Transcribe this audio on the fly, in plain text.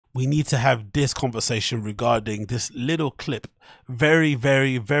we need to have this conversation regarding this little clip, very,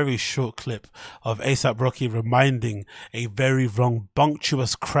 very, very short clip of ASAP Rocky reminding a very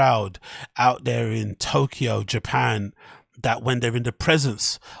rambunctious crowd out there in Tokyo, Japan, that when they're in the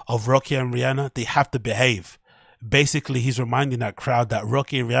presence of Rocky and Rihanna, they have to behave. Basically, he's reminding that crowd that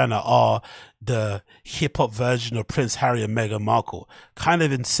Rocky and Rihanna are the hip-hop version of Prince Harry and Meghan Markle. Kind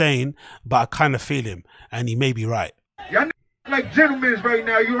of insane, but I kind of feel him, and he may be right. Y'all like gentlemen right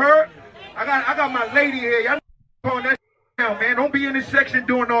now, you heard? I got my lady here. Y'all calling that down, man. Don't be in this section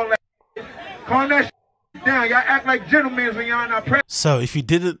doing all that. Calling that down. Y'all act like gentlemen when y'all not present. So if you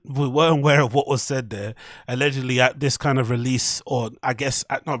weren't aware of what was said there, allegedly at this kind of release, or I guess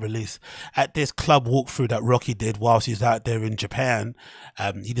at this club walkthrough that Rocky did whilst he's out there in Japan,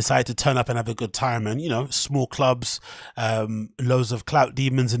 he decided to turn up and have a good time. And, you know, small clubs, loads of clout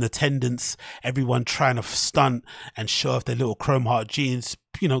demons in attendance, everyone trying to stunt and show off their little chrome heart jeans.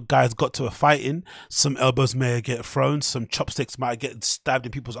 You know, guys got to a fighting, some elbows may get thrown, some chopsticks might get stabbed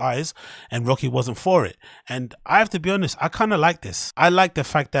in people's eyes, and Rocky wasn't for it. And I have to be honest, I kind of like this. I like the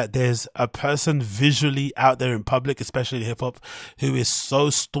fact that there's a person visually out there in public, especially in hip-hop, who is so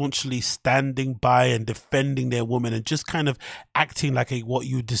staunchly standing by and defending their woman and just kind of acting like what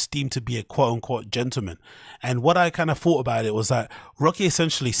you would esteem to be a quote-unquote gentleman. And what I kind of thought about it was that Rocky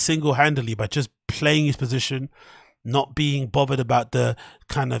essentially single-handedly, by just playing his position, not being bothered about the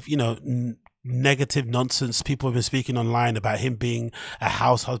kind of, you know, negative nonsense people have been speaking online about him being a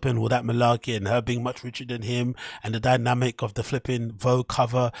house husband or that malarkey and her being much richer than him, and the dynamic of the flipping Vogue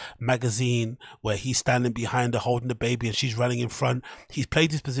cover magazine where he's standing behind her holding the baby and she's running in front. He's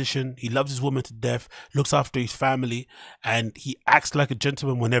played his position. He loves his woman to death, looks after his family, and he acts like a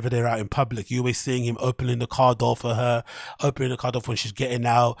gentleman whenever they're out in public. You're always seeing him opening the car door for her, opening the car door when she's getting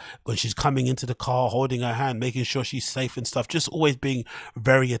out, when she's coming into the car, holding her hand, making sure she's safe and stuff, just always being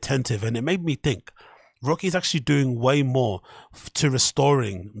very attentive. And it made me think Rocky's actually doing way more to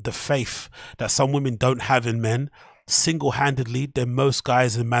restoring the faith that some women don't have in men single-handedly than most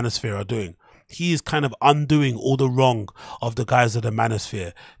guys in manosphere are doing. He is kind of undoing all the wrong of the guys of the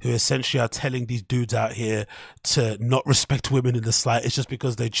manosphere who essentially are telling these dudes out here to not respect women in the slightest just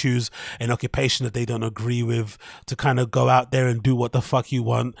because they choose an occupation that they don't agree with, to kind of go out there and do what the fuck you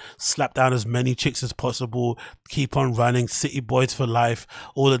want, slap down as many chicks as possible, keep on running, city boys for life,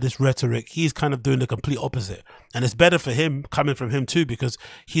 all of this rhetoric. He's kind of doing the complete opposite. And it's better for him, coming from him too, because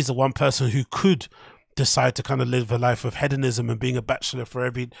he's the one person who could decide to kind of live a life of hedonism and being a bachelor for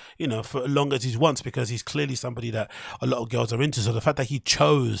for as long as he wants, because he's clearly somebody that a lot of girls are into. So the fact that he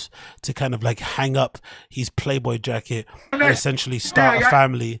chose to kind of like hang up his Playboy jacket and essentially start a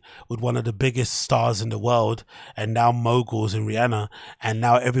family with one of the biggest stars in the world and now moguls in Rihanna, and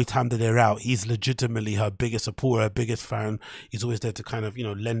now every time that they're out, he's legitimately her biggest supporter, her biggest fan. He's always there to kind of,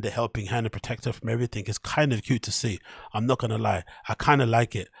 lend a helping hand and protect her from everything. It's kind of cute to see. I'm not gonna lie, I kind of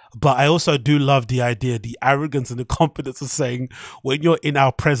like it. But I also do love the idea, the arrogance and the confidence of saying, when you're in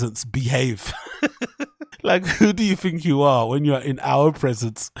our presence, behave. Like, who do you think you are? When you're in our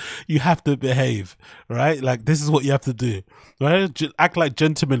presence, you have to behave, right? Like, this is what you have to do, right? Act like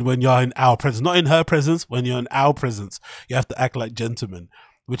gentlemen when you're in our presence, not in her presence. When you're in our presence, you have to act like gentlemen.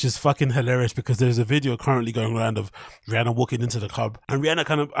 Which is fucking hilarious, because there's a video currently going around of Rihanna walking into the club, and Rihanna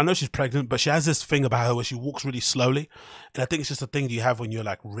kind of, I know she's pregnant, but she has this thing about her where she walks really slowly. And I think it's just a thing you have when you're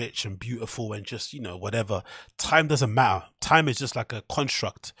like rich and beautiful and just, whatever. Time doesn't matter. Time is just like a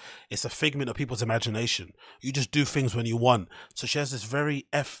construct. It's a figment of people's imagination. You just do things when you want. So she has this very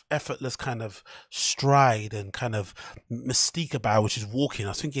effortless kind of stride and kind of mystique about her when she's walking. I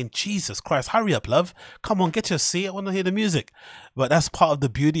was thinking, Jesus Christ, hurry up, love. Come on, get your seat. I want to hear the music. But that's part of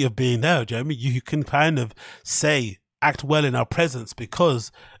the beauty of being there, do you know what I mean? You can kind of act well in our presence,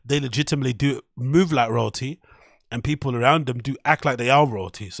 because they legitimately do move like royalty and people around them do act like they are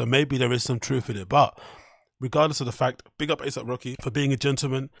royalty. So maybe there is some truth in it. But regardless of the fact, big up A$AP Rocky for being a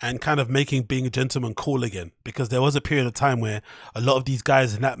gentleman and kind of making being a gentleman cool again, because there was a period of time where a lot of these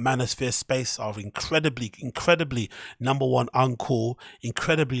guys in that manosphere space are incredibly number one uncool,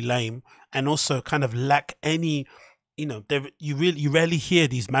 incredibly lame, and also kind of lack any, you rarely hear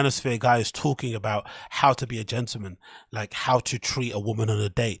these manosphere guys talking about how to be a gentleman, like how to treat a woman on a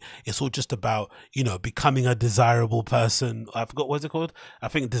date. It's all just about, becoming a desirable person. I forgot, what's it called? I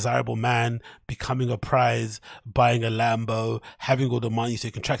think desirable man, becoming a prize, buying a Lambo, having all the money so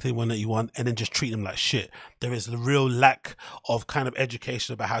you can attract anyone that you want, and then just treat them like shit. There is a real lack of kind of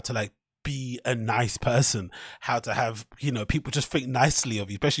education about how to be a nice person, how to have, you know, people just think nicely of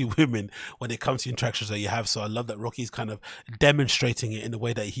you, especially women, when it comes to interactions that you have. So I love that Rocky's kind of demonstrating it in the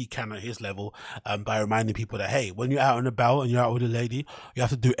way that he can at his level, by reminding people that, hey, when you're out and about and you're out with a lady, you have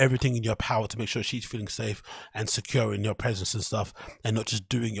to do everything in your power to make sure she's feeling safe and secure in your presence and stuff, and not just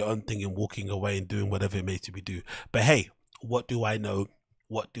doing your own thing and walking away and doing whatever it may to be do. But hey, what do I know?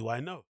 What do I know?